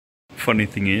Funny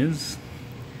thing is,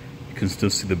 you can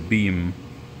still see the beam.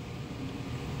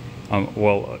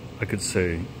 Well, I could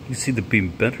say you see the beam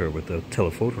better with the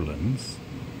telephoto lens.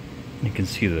 You can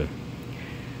see the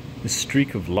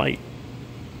streak of light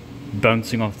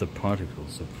bouncing off the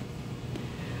particles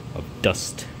of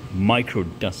dust, micro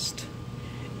dust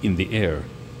in the air.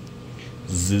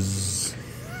 Zzz.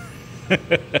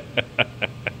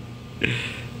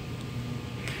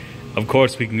 Of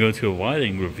course, we can go to a wide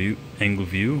angle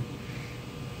view,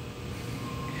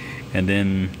 and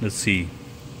then let's see.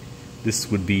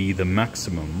 This would be the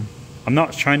maximum. I'm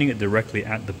not shining it directly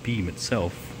at the beam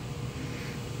itself.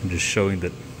 I'm just showing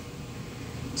that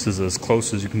this is as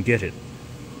close as you can get it.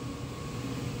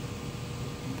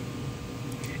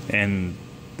 And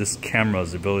this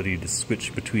camera's ability to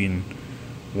switch between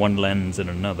one lens and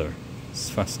another is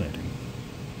fascinating.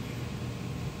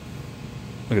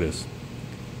 Look at this.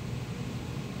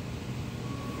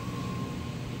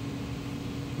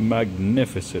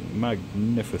 Magnificent,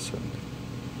 magnificent.